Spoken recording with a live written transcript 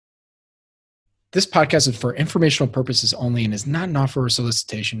This podcast is for informational purposes only and is not an offer or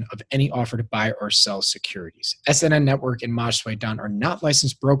solicitation of any offer to buy or sell securities. SNN Network and Maj Soueidan are not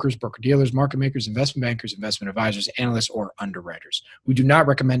licensed brokers, broker-dealers, market makers, investment bankers, investment advisors, analysts, or underwriters. We do not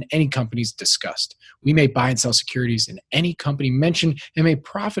recommend any companies discussed. We may buy and sell securities in any company mentioned and may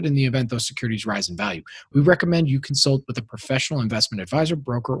profit in the event those securities rise in value. We recommend you consult with a professional investment advisor,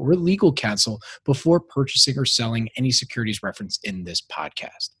 broker, or legal counsel before purchasing or selling any securities referenced in this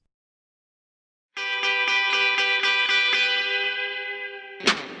podcast.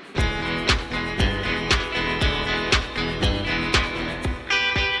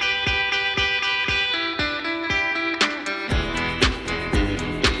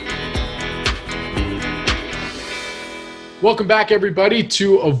 Welcome back, everybody,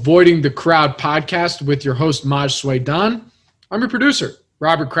 to Avoiding the Crowd podcast with your host, Maj Soueidan. I'm your producer,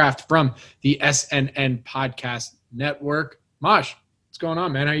 Robert Kraft from the SNN Podcast Network. Maj, what's going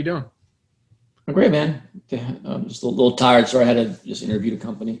on, man? How you doing? I'm great, man. I'm just a little tired, so I had to just interview the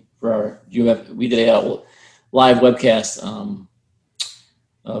company for our UF. We did a live webcast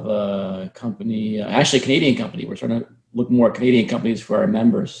of a company, actually a Canadian company. We're trying to look more at Canadian companies for our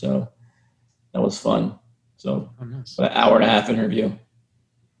members, so that was fun. So nice. An hour and a half interview.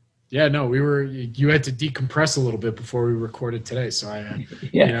 Yeah, no, you had to decompress a little bit before we recorded today. So I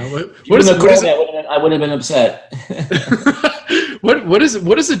would have been upset. What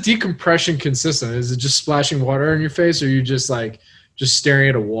does a decompression consist of? Is it just splashing water in your face, or are you just staring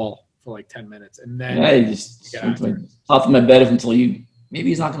at a wall for like 10 minutes and then I just off my bed until maybe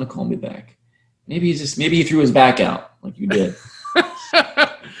he's not going to call me back. Maybe he threw his back out like you did.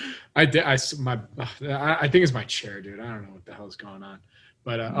 I think it's my chair, dude. I don't know what the hell's going on.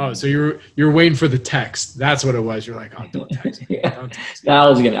 But so you're waiting for the text. That's what it was. You're like, oh, don't text me. Yeah. Don't text me. I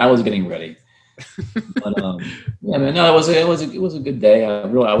was getting ready. But yeah, man. No, it was a good day. I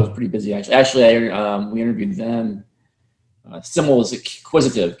was pretty busy actually. Actually, we interviewed them. Symbol is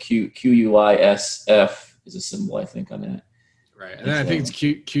Quisitive. QUISF is a symbol, I think, on that. Right, and then I think it's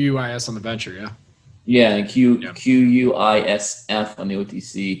QUIS on the venture. Yeah. Yeah, and QUISF on the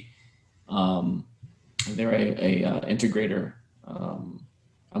OTC. They're a integrator, a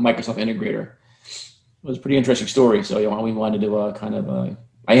Microsoft integrator. It was a pretty interesting story. So we wanted to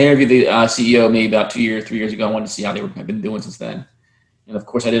I interviewed the CEO maybe about 3 years ago. I wanted to see how they have been doing since then. And of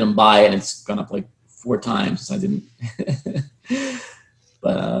course I didn't buy it, and it's gone up like 4 times since I didn't.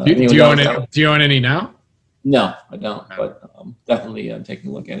 But do you own any now? No, I don't, but definitely taking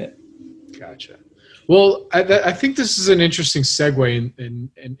a look at it. Gotcha. Well, I think this is an interesting segue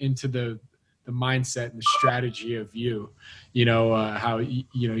into the mindset and the strategy of you. How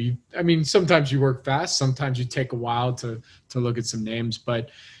sometimes you work fast, sometimes you take a while to look at some names.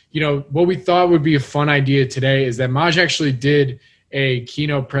 But what we thought would be a fun idea today is that Maj actually did a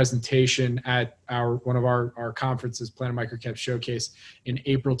keynote presentation at one of our conferences, Planet Microcap Showcase, in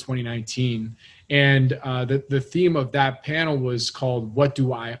April 2019, and the theme of that panel was called "What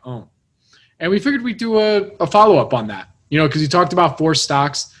Do I Own?" And we figured we'd do a follow-up on that, because he talked about 4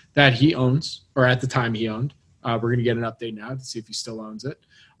 stocks that he owns, or at the time he owned. We're going to get an update now to see if he still owns it.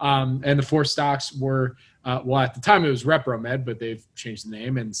 And the 4 stocks were, at the time it was Repromed, but they've changed the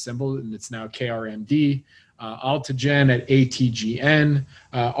name and symbol, and it's now KRMD, Altigen at ATGN,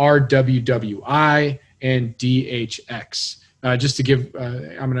 RWWI, and DHX. Just to give,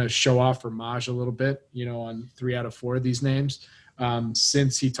 I'm going to show off for Maj a little bit, on 3 out of 4 of these names.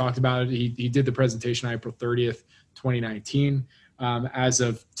 Since he talked about it, he did the presentation on April 30th, 2019. As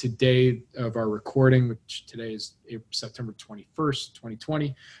of today of our recording, which today is September 21st,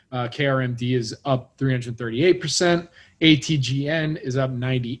 2020, KRMD is up 338%, ATGN is up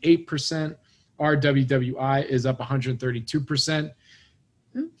 98%, RWWI is up 132%.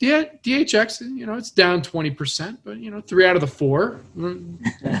 Yeah, DHX, it's down 20%, but 3 out of the 4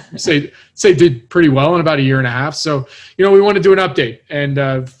 say did pretty well in about a year and a half. So, we want to do an update,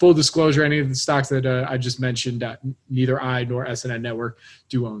 and full disclosure, any of the stocks that I just mentioned, neither I nor SNN Network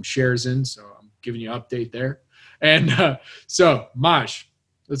do own shares in. So I'm giving you an update there. And so Maj,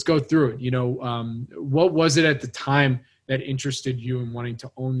 let's go through it. What was it at the time that interested you in wanting to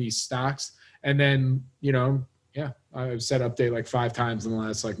own these stocks? And then, yeah, I've said update like 5 times in the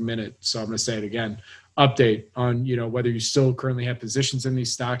last minute, so I'm going to say it again. Update on whether you still currently have positions in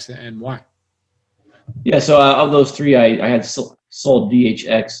these stocks and why. Yeah, so of those 3, I had sold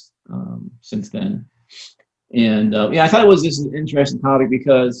DHX since then, and I thought it was just an interesting topic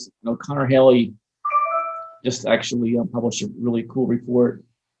because Connor Haley just actually published a really cool report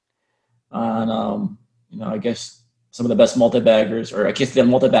on I guess some of the best multi-baggers, or I guess the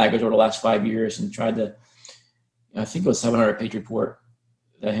multi-baggers over the last 5 years, and tried to. I think it was 700-page report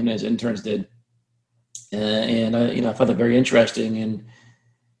that him and his interns did and I found that very interesting. And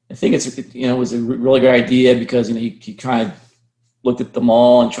I think it was a really great idea because he kind of looked at them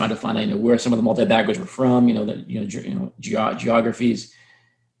all and tried to find where some of the multi-baggers were from. Geographies.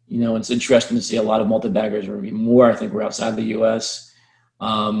 It's interesting to see a lot of multi-baggers, or even more, I think, were outside the U.S.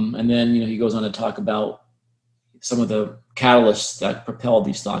 And then he goes on to talk about some of the catalysts that propelled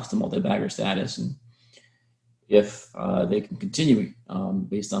these stocks to multi-bagger status, and if they can continue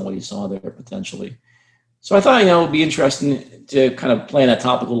based on what he saw there potentially. So I thought, it would be interesting to kind of play on that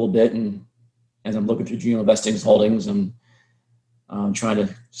topic a little bit. And as I'm looking through Juneau Investing's holdings, I'm trying to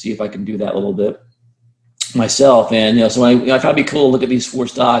see if I can do that a little bit myself. And, so I thought it'd be cool to look at these 4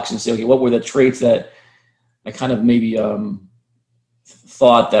 stocks and say, okay, what were the traits that I kind of maybe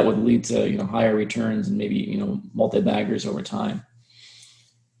thought that would lead to, higher returns and maybe, multi-baggers over time.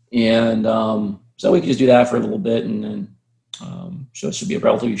 And so we can just do that for a little bit, and then so it should be a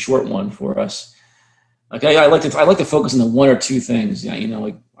relatively short one for us. Okay, I like to focus on the 1 or 2 things.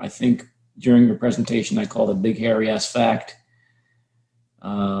 I think during your presentation I called a big hairy ass fact.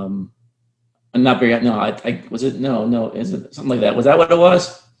 I'm not very was it is it something like that? Was that what it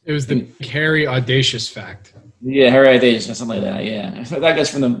was? It was the hairy audacious fact. Yeah, hairy audacious, something like that. Yeah, that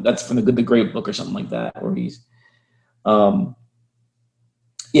guy's that's from the Good to Great book or something like that, where he's I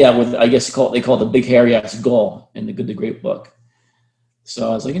guess they call it the big hairy ass goal in the Good to Great book.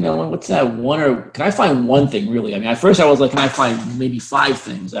 So I was like, what's that one, or can I find one thing really? I mean, at first I was like, can I find maybe 5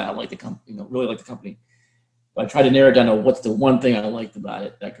 things that I like the company, really like the company? But I tried to narrow it down to what's the one thing I liked about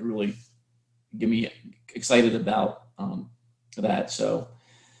it that could really get me excited about that. So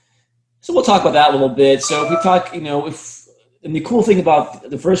we'll talk about that a little bit. So if we talk, and the cool thing about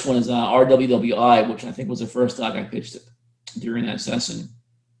the first one is RWWI, which I think was the first stock I pitched during that session.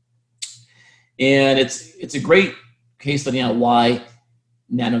 And it's a great case study on why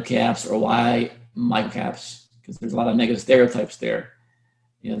nanocaps or why microcaps, because there's a lot of negative stereotypes there,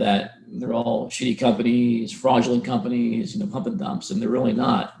 that they're all shitty companies, fraudulent companies, pump and dumps, and they're really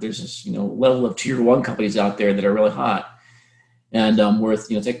not. There's this, level of tier 1 companies out there that are really hot and worth,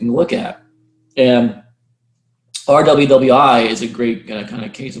 taking a look at. And RWWI is a great kind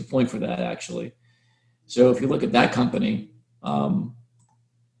of case in point for that, actually. So if you look at that company, back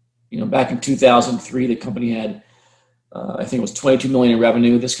in 2003, the company had, I think it was 22 million in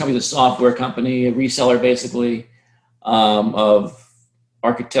revenue. This company is a software company, a reseller basically of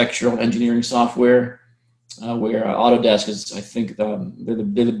architectural engineering software, where Autodesk is, I think, they're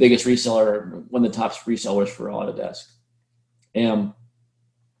the biggest reseller, one of the top resellers for Autodesk. And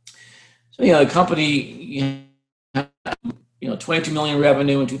so, the company, 22 million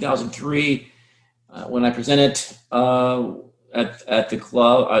revenue in 2003. When I presented at the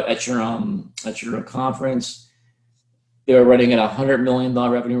club at your conference, they were running at $100 million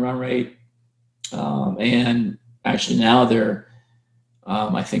revenue run rate, and actually now they're,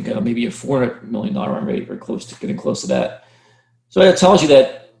 I think, maybe a $400 million run rate, or getting close to that. So it tells you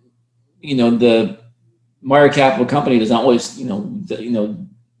that the Meyer Capital company does not always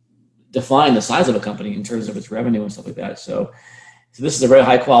define the size of a company in terms of its revenue and stuff like that. So this is a very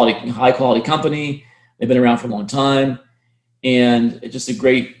high quality company. They've been around for a long time, and it's just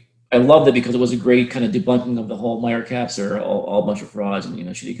I loved it because it was a great kind of debunking of the whole Meyer caps are all a bunch of frauds and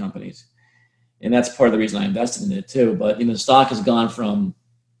shitty companies. And that's part of the reason I invested in it too. But the stock has gone from,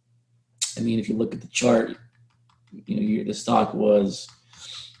 if you look at the chart, the stock was,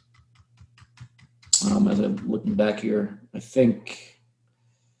 as I'm looking back here, I think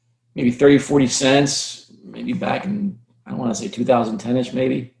maybe 30, 40 cents, maybe back in, I don't want to say 2010-ish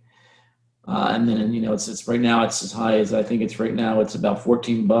maybe. And then, it's right now, it's as high as, I think it's right now, it's about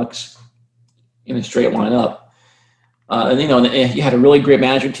 $14 in a straight line up. And you had a really great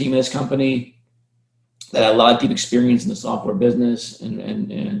management team in this company that had a lot of deep experience in the software business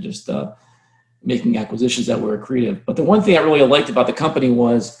and just making acquisitions that were accretive. But the one thing I really liked about the company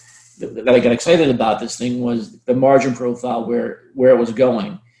was that I got excited about this thing was the margin profile, where it was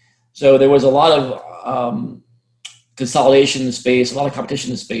going. So there was a lot of consolidation in the space, a lot of competition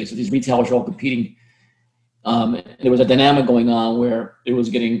in the space. So these retailers are all competing. There was a dynamic going on where it was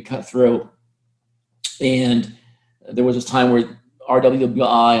getting cut through. And there was this time where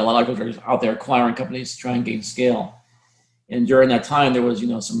RWWI, a lot of others out there acquiring companies to try and gain scale. And during that time, there was,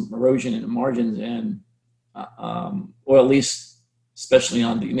 some erosion in the margins, and or at least, especially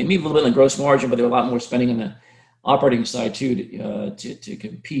on maybe a little bit on the gross margin, but there were a lot more spending on the operating side too to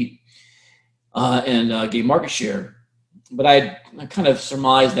compete and gain market share. But I kind of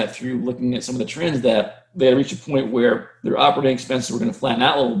surmised that through looking at some of the trends that they had reached a point where their operating expenses were going to flatten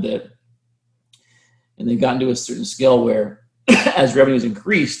out a little bit, and they got into a certain scale where, as revenues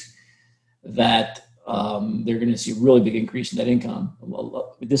increased, that they're going to see a really big increase in net income.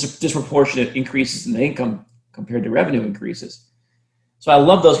 Disproportionate increases in the income compared to revenue increases. So I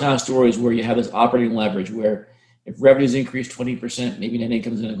love those kind of stories where you have this operating leverage where if revenues increase 20%, maybe net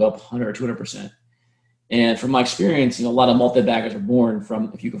income is going to go up 100 or 200%. And from my experience, a lot of multi-baggers are born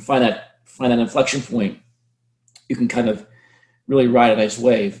from, if you can find that inflection point, you can kind of really ride a nice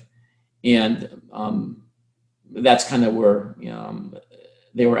wave. And that's kind of where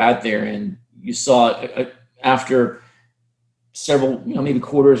they were out there. And you saw after several, maybe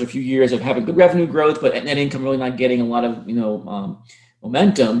quarters, a few years of having good revenue growth, but net income really not getting a lot of,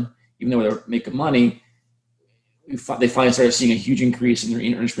 momentum, even though they're making money, they finally started seeing a huge increase in their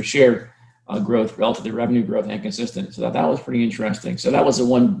earnings per share growth relative to revenue growth and consistent. So that was pretty interesting. So that was the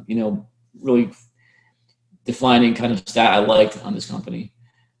one, really defining kind of stat I liked on this company.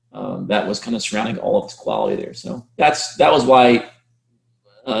 That was kind of surrounding all of its quality there. So that was why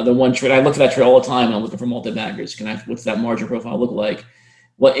the one trade, I look at that trade all the time and I'm looking for multi-baggers. What's that margin profile look like?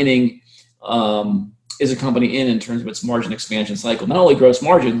 What inning is a company in terms of its margin expansion cycle? Not only gross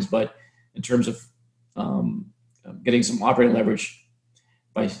margins, but in terms of getting some operating leverage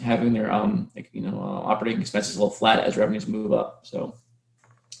by having their operating expenses a little flat as revenues move up. So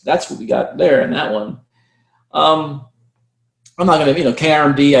that's what we got there in that one. I'm not going to,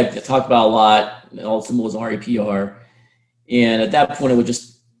 KRMD, I talked about a lot. All symbol was REPR. And at that point,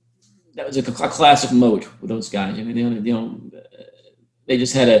 that was a classic moat with those guys. They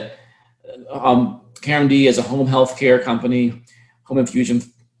just had KRMD as a home healthcare company, home infusion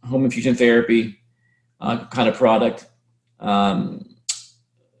therapy kind of product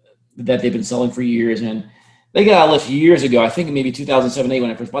that they've been selling for years. And they got a lift years ago. I think maybe 2007, 8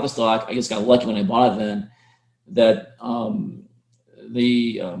 when I first bought the stock. I just got lucky when I bought it then that the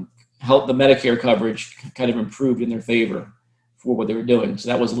Medicare coverage kind of improved in their favor for what they were doing. So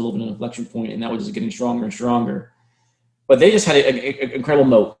that was a little bit of an inflection point, and that was just getting stronger and stronger. But they just had an incredible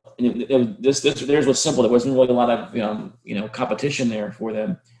moat. And theirs was simple. There wasn't really a lot of competition there for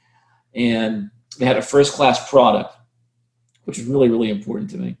them, and they had a first-class product, which is really, really important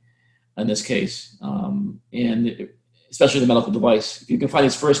to me in this case, and especially the medical device. If you can find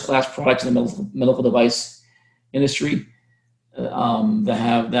these first-class products in the medical device industry that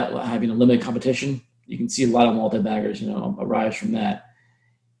have limited competition, you can see a lot of multi-baggers, arise from that.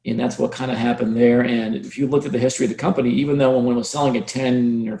 And that's what kind of happened there. And if you looked at the history of the company, even though when it was selling at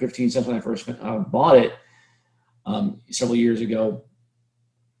 10 or 15 cents when I first bought it several years ago,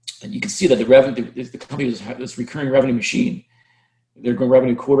 and you can see that the company was this recurring revenue machine. They're growing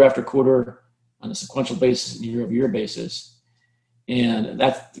revenue quarter after quarter on a sequential basis, year-over-year basis. And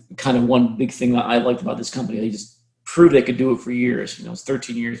that's kind of one big thing that I liked about this company. They just proved they could do it for years. It's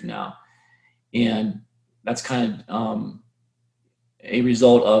 13 years now. And that's kind of a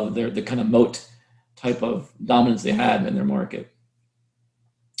result of the kind of moat type of dominance they had in their market.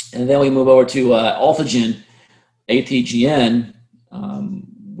 And then we move over to Altigen, ATGN,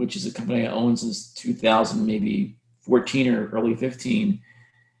 which is a company I own since 2000, maybe 14 or early 15,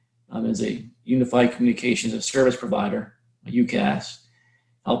 as a unified communications and service provider, a UCaaS,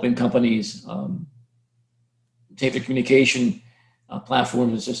 helping companies take their communication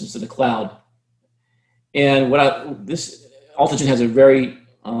platforms and systems to the cloud. And Altigen has a very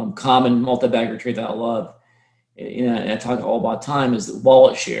common multi-bagger trait that I love, and I talk all about time, is the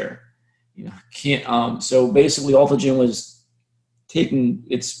wallet share. So basically, Altigen was taking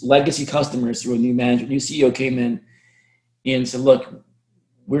its legacy customers through a new CEO came in and said, look,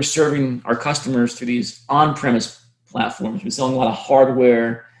 we're serving our customers through these on-premise platforms. We're selling a lot of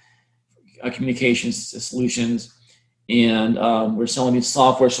hardware, communications solutions, and we're selling these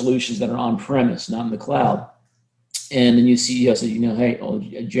software solutions that are on-premise, not in the cloud. And the new CEO said, hey,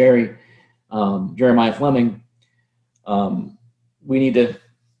 Jeremiah Fleming, we need to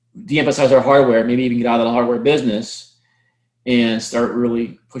de-emphasize our hardware, maybe even get out of the hardware business and start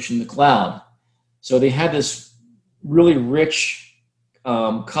really pushing the cloud. So they had this really rich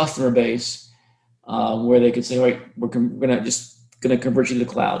customer base where they could say, all right, we're going to convert you to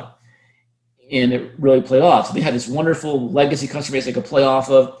the cloud. And it really played off. So they had this wonderful legacy customer base they could play off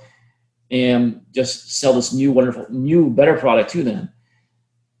of and just sell this new, better product to them.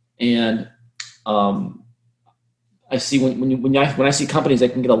 And I see when I see companies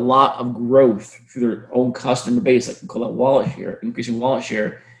that can get a lot of growth through their own customer base, I can call that wallet share, increasing wallet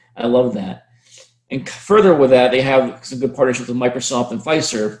share. I love that. And further with that, they have some good partnerships with Microsoft and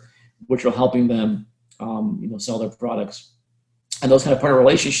Fiserv, which are helping them, sell their products. And those kind of partner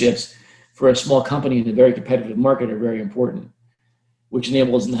relationships for a small company in a very competitive market are very important, which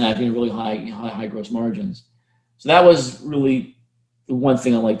enables them to have really high gross margins. So that was really the one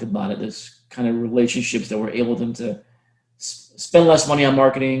thing I liked about it. This kind of relationships that were able them to spend less money on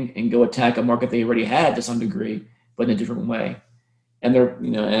marketing and go attack a market they already had to some degree, but in a different way.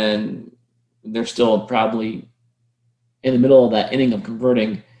 And they're still probably in the middle of that inning of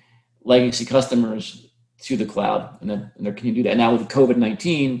converting legacy customers to the cloud, and they're continuing to do that. Now with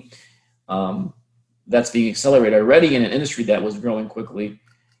COVID-19, that's being accelerated already in an industry that was growing quickly,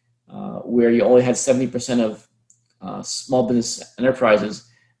 where you only had 70% of small business enterprises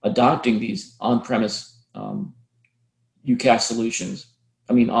adopting these on-premise UCaaS solutions.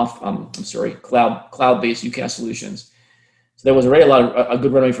 Cloud-based UCaaS solutions. So there was already a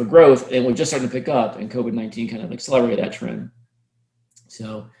good runway for growth, and we're just starting to pick up, and COVID-19 kind of accelerated that trend.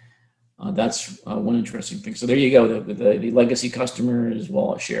 So that's one interesting thing. So there you go, the legacy customers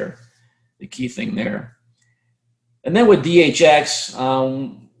wallet share, the key thing there. And then with DHX,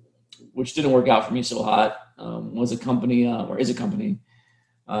 which didn't work out for me so hot, was a company, or is a company,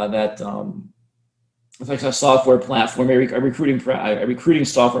 that it's like a software platform, a recruiting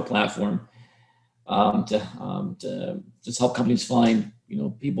software platform to just help companies find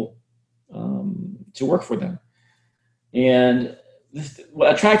people to work for them. And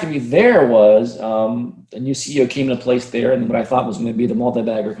what attracted me there was a new CEO came into place there, and what I thought was going to be the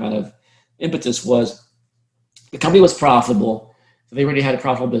multi-bagger kind of impetus was the company was profitable, so they already had a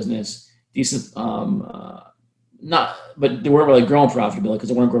profitable business, decent, but they weren't really growing profitability because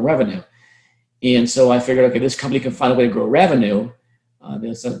they weren't growing revenue. And so I figured, okay, this company can find a way to grow revenue.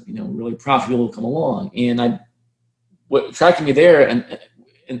 That's really profitable to come along. And what attracted me there and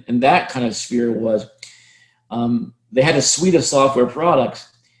in that kind of sphere was they had a suite of software products,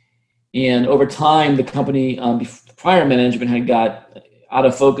 and over time the company, prior management had got out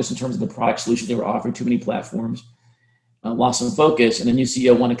of focus in terms of the product solutions they were offering. Too many platforms, lost some focus, and the new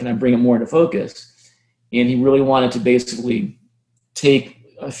CEO wanted to kind of bring it more into focus. And he really wanted to basically take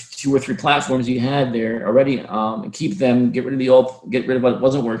 2 or 3 platforms you had there already, and keep them, get rid of what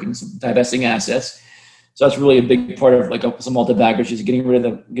wasn't working, some divesting assets. So that's really a big part of like some multi-baggers, is getting rid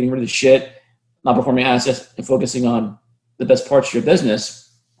of the shit, not performing assets, and focusing on the best parts of your business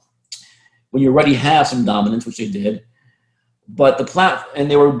when you already have some dominance, which they did. But and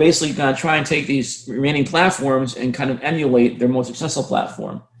they were basically going to try and take these remaining platforms and kind of emulate their most successful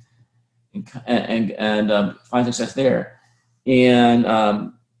platform and find success there. And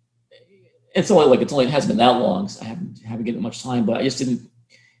it hasn't been that long, so I haven't given it much time, but I just didn't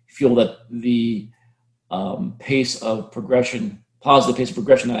feel that the pace of progression, positive pace of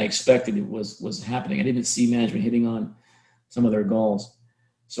progression that I expected was happening. I didn't see management hitting on some of their goals.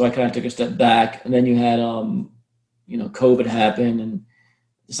 So I kind of took a step back, and then you had, COVID happen, and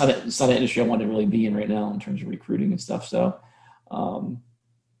it's not an industry I want to really be in right now in terms of recruiting and stuff. So,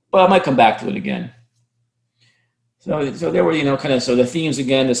 but I might come back to it again. So there were, so the themes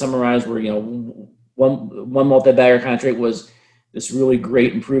again to summarize were, one multi-bagger kind of trait was this really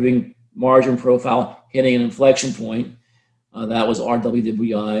great improving margin profile, hitting an inflection point. That was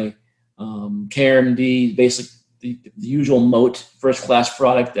RWWI, KRMD, basically the usual moat, first-class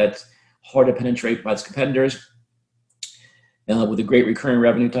product that's hard to penetrate by its competitors, with a great recurring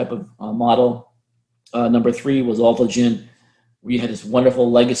revenue type of model. Number 3 was Altigen, where you had this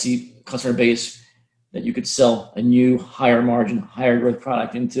wonderful legacy customer base that you could sell a new higher margin, higher growth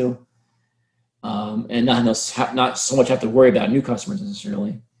product into, and not so much have to worry about new customers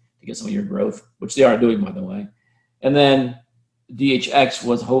necessarily to get some of your growth, which they are doing, by the way. And then DHX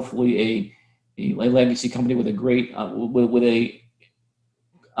was hopefully a legacy company with a great with a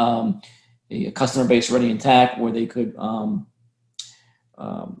customer base already intact, where they could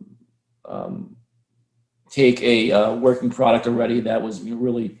take a working product already that was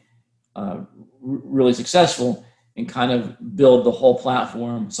really successful, and kind of build the whole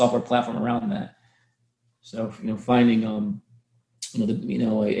software platform around that. So finding a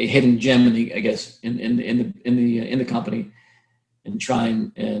hidden gem in the company, and try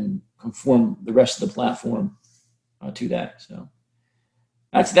and conform the rest of the platform to that. So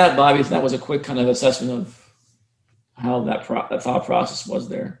that's that, Bobby. So that was a quick kind of assessment of how that thought process was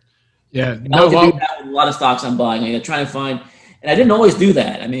there. Yeah, do that with a lot of stocks I'm buying. I try to find, and I didn't always do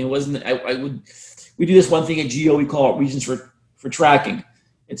that. I mean, it wasn't. We do this one thing at Geo. We call it regions for tracking.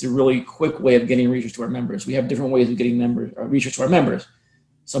 It's a really quick way of getting research to our members. We have different ways of getting research to our members.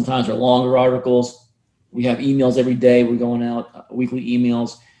 Sometimes they're longer articles. We have emails every day. We're going out weekly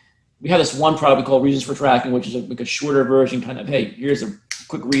emails. We have this one product we call Reasons for Tracking, which is like a shorter version, kind of, hey, here's a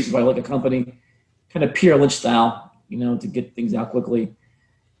quick reason why I like a company, kind of Peter Lynch style, to get things out quickly.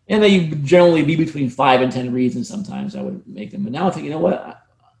 And they generally be between 5 and 10 reasons. Sometimes I would make them. But now I think, what?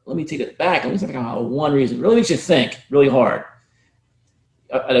 Let me take it back. Let me think about one reason. It really makes you think really hard.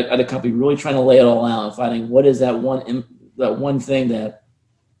 at a company, really trying to lay it all out and finding what is that one thing that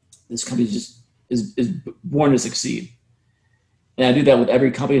this company is born to succeed. And I do that with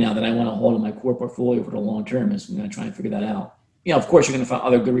every company now that I want to hold in my core portfolio for the long term. Is I'm going to try and figure that out. Of course, you're going to find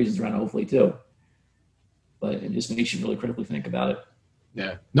other good reasons around it, hopefully too. But it just makes you really critically think about it.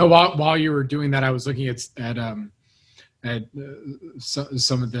 Yeah. No. While you were doing that, I was looking at some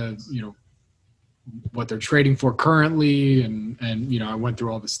of the what they're trading for currently, and I went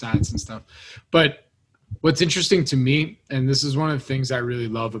through all the stats and stuff. But what's interesting to me, and this is one of the things I really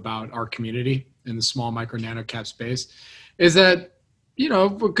love about our community in the small micro nano cap space, is that a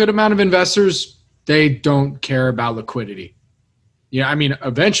good amount of investors, they don't care about liquidity. I mean,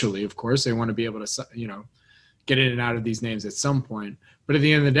 eventually, of course, they want to be able to get in and out of these names at some point. But at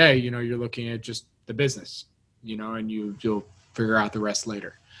the end of the day, you're looking at just the business, and you'll figure out the rest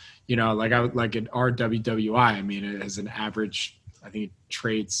later. Like at RWWI, I mean, it has an average, I think it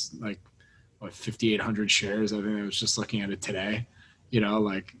trades like 5,800 shares. I think I was just looking at it today.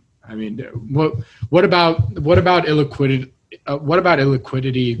 I mean, what about illiquidity? What about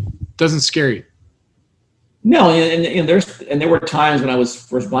illiquidity doesn't scare you? No, and there were times when I was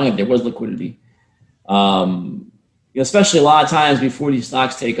first buying it, there was liquidity. Especially a lot of times before these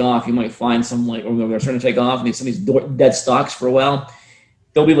stocks take off, you might find some or they're starting to take off, and some of these dead stocks for a while.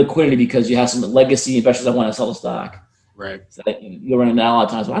 There'll be liquidity because you have some legacy investors that want to sell the stock. Right. So you'll run into that a lot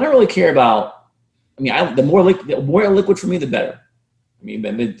of times. But I don't really care about. I mean, the more illiquid for me, the better. I mean,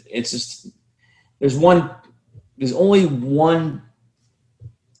 it's just there's only one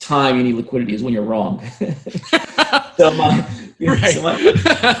time you need liquidity is when you're wrong. My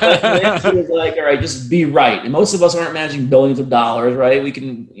answer is like, all right, just be right. And most of us aren't managing billions of dollars, right? We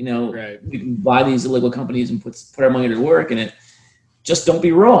can, we can buy these illiquid companies and put our money to work, and it just don't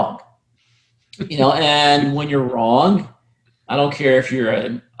be wrong. And when you're wrong, I don't care if you're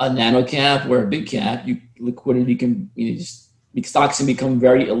a nano cap or a big cap, liquidity can, stocks can become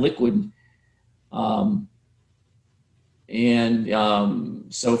very illiquid.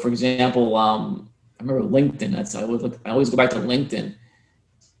 So for example, I remember LinkedIn. I always go back to LinkedIn,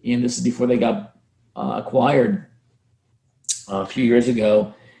 and this is before they got acquired a few years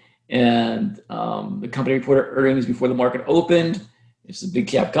ago. And the company reported earnings before the market opened. It's a big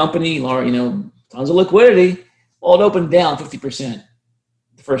cap company, tons of liquidity. Well, it opened down 50%,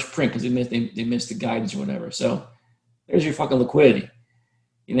 the first print, because they missed the guidance or whatever. So there's your fucking liquidity.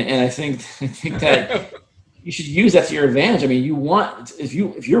 And I think that you should use that to your advantage. I mean,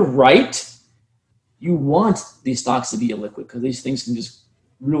 if you're right, you want these stocks to be illiquid because these things can just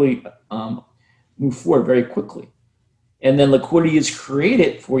really move forward very quickly. And then liquidity is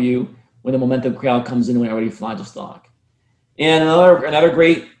created for you when the momentum crowd comes in and already flies the stock. And another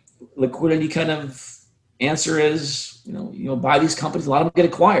great liquidity kind of answer is, buy these companies. A lot of them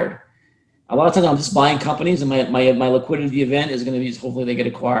get acquired. A lot of times I'm just buying companies, and my liquidity event is going to be hopefully they get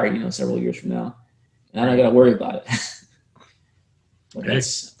acquired, several years from now. And I don't got to worry about it.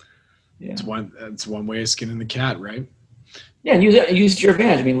 It's one way of skinning the cat, right? Yeah, and use it to your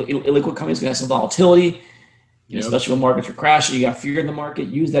advantage. I mean, illiquid companies can have some volatility, especially when markets are crashing. You got fear in the market.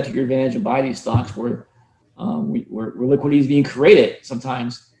 Use that to your advantage and buy these stocks where liquidity is being created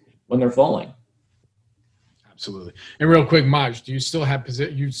sometimes when they're falling. Absolutely. And real quick, Maj, do you still have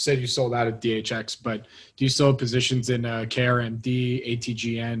you said you sold out of DHX, but do you still have positions in KRMD,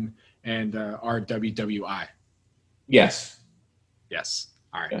 ATGN, and RWWI? Yes.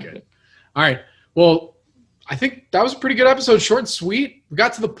 All right, good. All right. Well, I think that was a pretty good episode. Short and sweet. We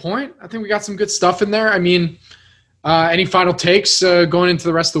got to the point. I think we got some good stuff in there. I mean, any final takes going into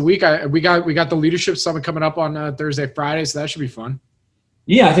the rest of the week? We got the leadership summit coming up on Thursday, Friday, so that should be fun.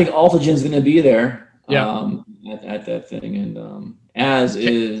 Yeah, I think Altigen's going to be there. Yeah. At that thing, and as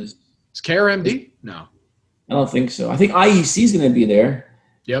is KRMD? No, I don't think so. I think IEC is going to be there.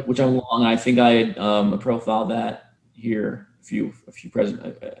 Yep. Which I'm long. I think I had profiled that here a few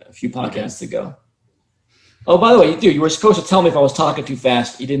podcasts ago. Oh, by the way, you were supposed to tell me if I was talking too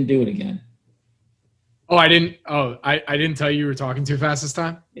fast. You didn't do it again. Oh, I didn't. Oh, I didn't tell you were talking too fast this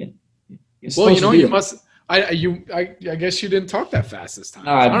time. Yeah. Well, you must. I guess you didn't talk that fast this time.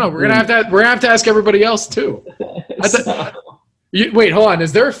 I don't know. We're gonna have to ask everybody else too. Wait, hold on.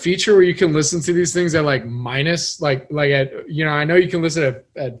 Is there a feature where you can listen to these things at like minus, like at I know you can listen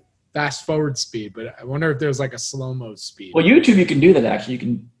at fast forward speed, but I wonder if there's like a slow mo speed. Well, YouTube, you can do that actually. You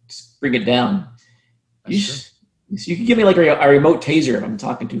can bring it down. You can give me like a remote taser if I'm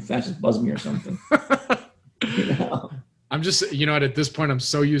talking too fast, just buzz me or something. I'm just, at this point, I'm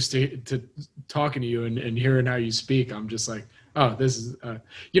so used to talking to you and hearing how you speak. I'm just like, Oh, this is, and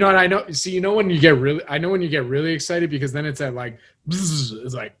I know. See, when you get really, I know when you get really excited because then it's at like,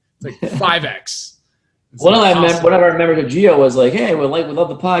 it's like 5x. One of I remember to Gio was like, "Hey, we love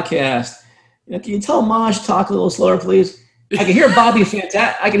the podcast. Can you tell Maj to talk a little slower, please? I can hear Bobby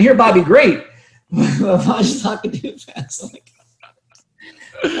fantastic. I can hear Bobby great. Maj is talking too fast." I'm like,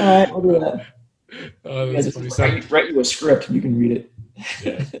 all right, we'll do that. Oh, that's funny. Write you a script and you can read it.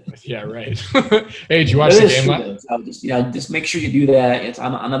 Yeah, right. Hey, did you watch the game last? Just make sure you do that.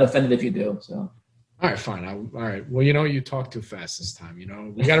 I'm not offended if you do. So. All right, fine. All right. Well, you talk too fast this time.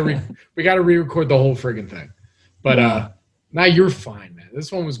 We gotta re-record the whole friggin' thing. But now you're fine, man.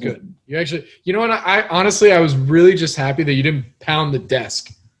 This one was good. You actually, what? I honestly, I was really just happy that you didn't pound the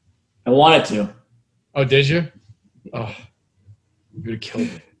desk. I wanted to. Oh, did you? Oh, you would have killed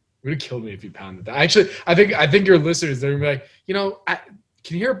me. It would have killed me if you pounded that. Actually, I think your listeners, they're gonna be like, I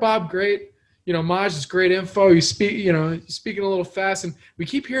can hear Bob great. Maj is great info. You speak, you're speaking a little fast, and we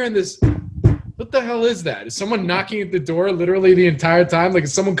keep hearing this. What the hell is that? Is someone knocking at the door literally the entire time? Like,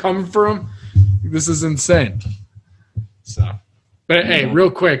 is someone coming for him? This is insane. So, but hey, real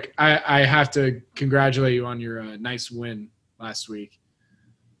quick, I have to congratulate you on your nice win last week.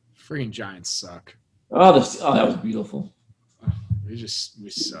 Freaking Giants suck. Oh, that was beautiful. We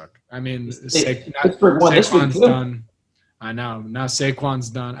suck. I mean, Saquon's done. I know. Now Saquon's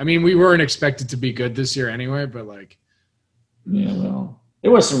done. I mean, we weren't expected to be good this year anyway, but like. Yeah, well.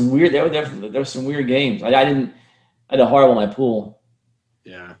 There was some weird. There were some weird games. I had a horrible in my pool.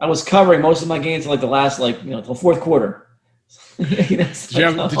 Yeah. I was covering most of my games like the last till fourth quarter. Did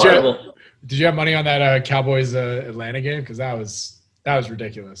you have money on that Cowboys Atlanta game? Because that was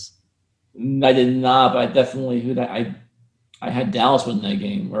ridiculous. I did not, but I definitely I had Dallas win that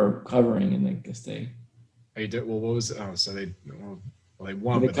game or covering, and I guess they. Oh, you did. Well, what was? Oh, so they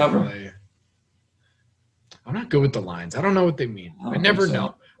won. Did they cover? I'm not good with the lines. I don't know what they mean. I never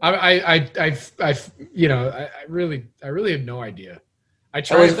know. I really have no idea. I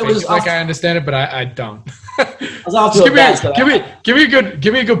try I understand it, but I don't. Give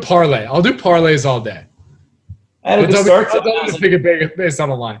me a good parlay. I'll do parlays all day. I had a good start. I'll pick it based on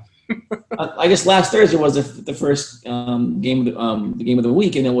the line. I guess last Thursday was the first game of the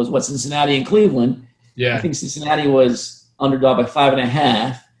week, and it was Cincinnati and Cleveland. Yeah, I think Cincinnati was underdog by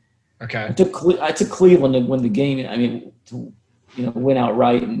 5.5. Okay. I took Cleveland to win the game. I mean, to win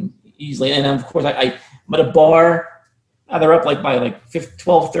outright and easily. And of course, I'm at a bar. They're up by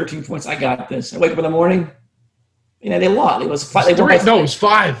 12, 13 points. I got this. I wake up in the morning. They lost. It was 5. It was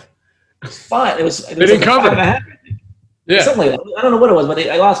 5. It was 5. They didn't cover. 5.5. Yeah. Something like that. I don't know what it was, but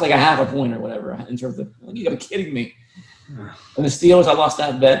I lost like a half a point or whatever in terms of. You gotta be kidding me. And the Steelers, I lost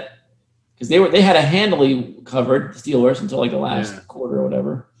that bet because they had a handily covered the Steelers until the last quarter or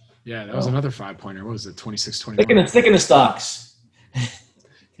whatever. Yeah, that was another 5-pointer. What was it, 26-21? Thick in the stocks.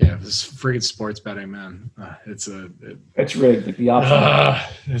 Yeah, this friggin' sports betting, man. It's rigged, like the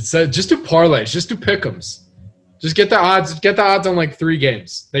option. It's just do parlays, just do pick'ems. Just get the odds. Get the odds on 3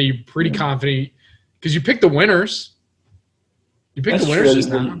 games that you're pretty confident because you pick the winners. You pick the winners just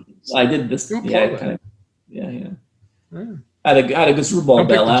now. I did this. Yeah. I had a good Super Bowl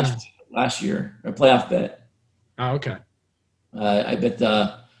bet last year, a playoff bet. Oh, okay. I bet.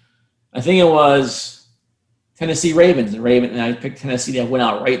 I think it was Tennessee Ravens and I picked Tennessee to win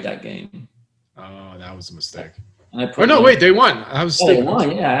outright that game. Oh, that was a mistake. Wait, they won. I was. They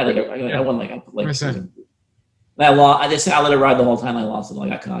won. Yeah, I won I lost. I let it ride the whole time. I lost it. I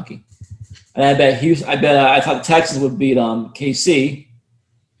got cocky. And I bet Houston. I thought the Texans would beat KC.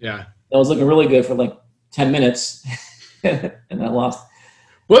 Yeah. That was looking really good for 10 minutes, and I lost.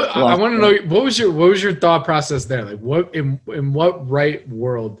 I want to know what was your thought process there? In what right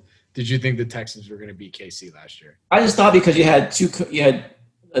world did you think the Texans were going to beat KC last year? I just thought because you had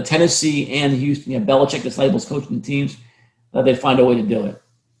Tennessee and Houston. You had Belichick, the Slables coaching the teams, that they'd find a way to do it.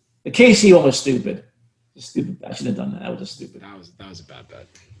 The KC one was stupid. Stupid. I shouldn't have done that. That was just stupid. That was a bad bet.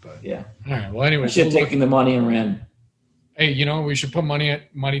 But yeah. All right. Well, anyway, I should have taken the money and ran. Hey, we should put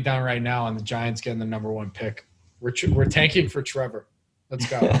money down right now on the Giants getting the number 1 pick. We're tanking for Trevor. Let's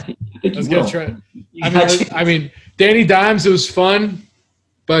go. Let's get Trevor. I mean, Danny Dimes. It was fun,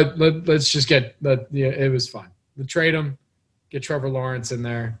 but let's just get that. Yeah, it was fun. We'll trade him. Get Trevor Lawrence in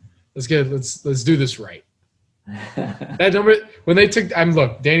there. Let's do this right. That number when they took.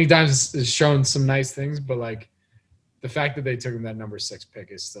 Look, Danny Dimes has shown some nice things, but the fact that they took him that number 6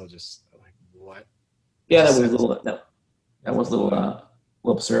 pick is still just what? Yeah, that was a little. That was a little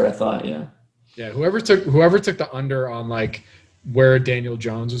absurd. I thought. Yeah. Yeah. Whoever took the under on where Daniel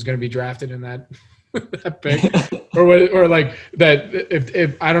Jones was going to be drafted in that that big, or like that.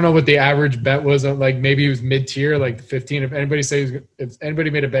 If I don't know what the average bet was, like maybe he was mid tier, like 15. If anybody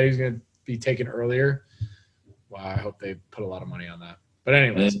made a bet, he's going to be taken earlier. Wow, I hope they put a lot of money on that. But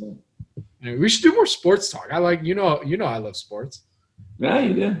anyways, anyway, we should do more sports talk. I like I love sports. Yeah,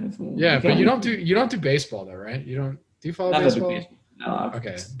 you do. Yeah, but you don't do baseball though, right? Do you follow baseball? No.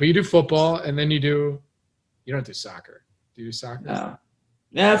 Okay, but you do football, and then you don't do soccer. Do you do soccer? No.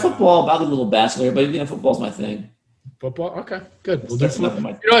 Yeah, football. About a little basketball, but football's my thing. Football? Okay, good. We'll That's do football.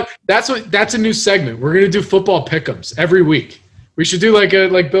 my You know what? That's a new segment. We're gonna do football pick'ems every week. We should do like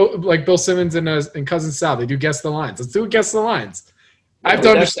Bill Simmons and Cousin Sal. They do guess the lines. Let's do a guess the lines. I have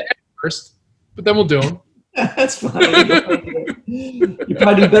to understand it first, but then we'll do them. That's fine. You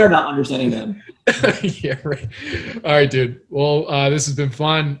probably do better not understanding them. Yeah, right. All right, dude. Well, this has been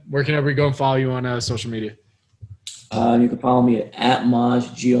fun. Where can everybody go and follow you on social media? You can follow me at Maj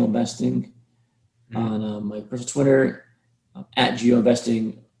GeoInvesting on my personal Twitter, at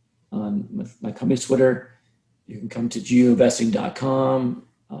GeoInvesting on my company's Twitter. You can come to geoinvesting.com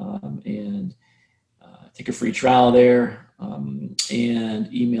and take a free trial there,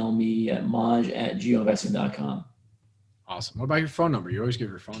 and email me at maj@geoinvesting.com. Awesome. What about your phone number? You always give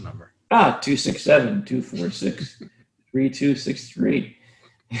your phone number. 267-246-3263.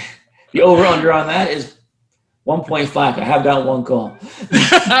 The over-under on that is 1.5. I have got one call.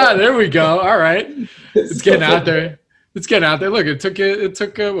 There we go. All right. It's getting out there. Look, it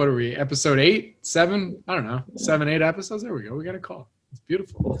took what are we, episode 8, 7? I don't know. 7, 8 episodes. There we go. We got a call. It's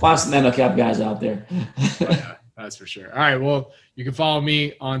beautiful. We'll find some NanoCap guys out there. Oh, yeah, that's for sure. All right. Well, you can follow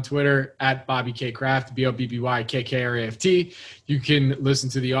me on Twitter at Bobby K Kraft, BOBBYKKRAFT. You can listen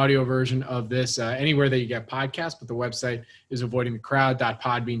to the audio version of this anywhere that you get podcasts, but the website is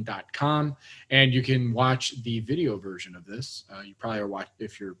avoidingthecrowd.podbean.com. And you can watch the video version of this. You probably are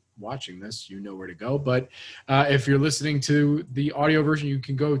if you're watching this, you know where to go. But if you're listening to the audio version, you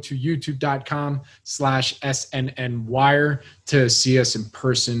can go to youtube.com/SNNWire to see us in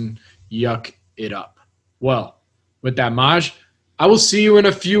person. Yuck it up. Well, with that, Maj, I will see you in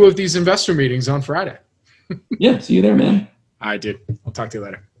a few of these investor meetings on Friday. Yeah, see you there, man. All right, dude. I'll talk to you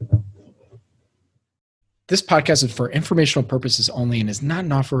later. This podcast is for informational purposes only and is not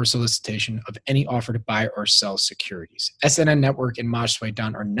an offer or solicitation of any offer to buy or sell securities. SNN Network and Maj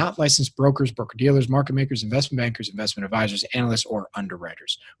Soueidan are not licensed brokers, broker-dealers, market makers, investment bankers, investment advisors, analysts, or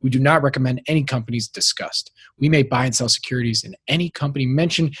underwriters. We do not recommend any companies discussed. We may buy and sell securities in any company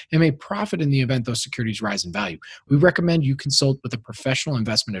mentioned and may profit in the event those securities rise in value. We recommend you consult with a professional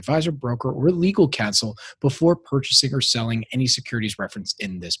investment advisor, broker, or legal counsel before purchasing or selling any securities referenced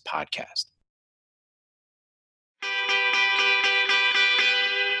in this podcast.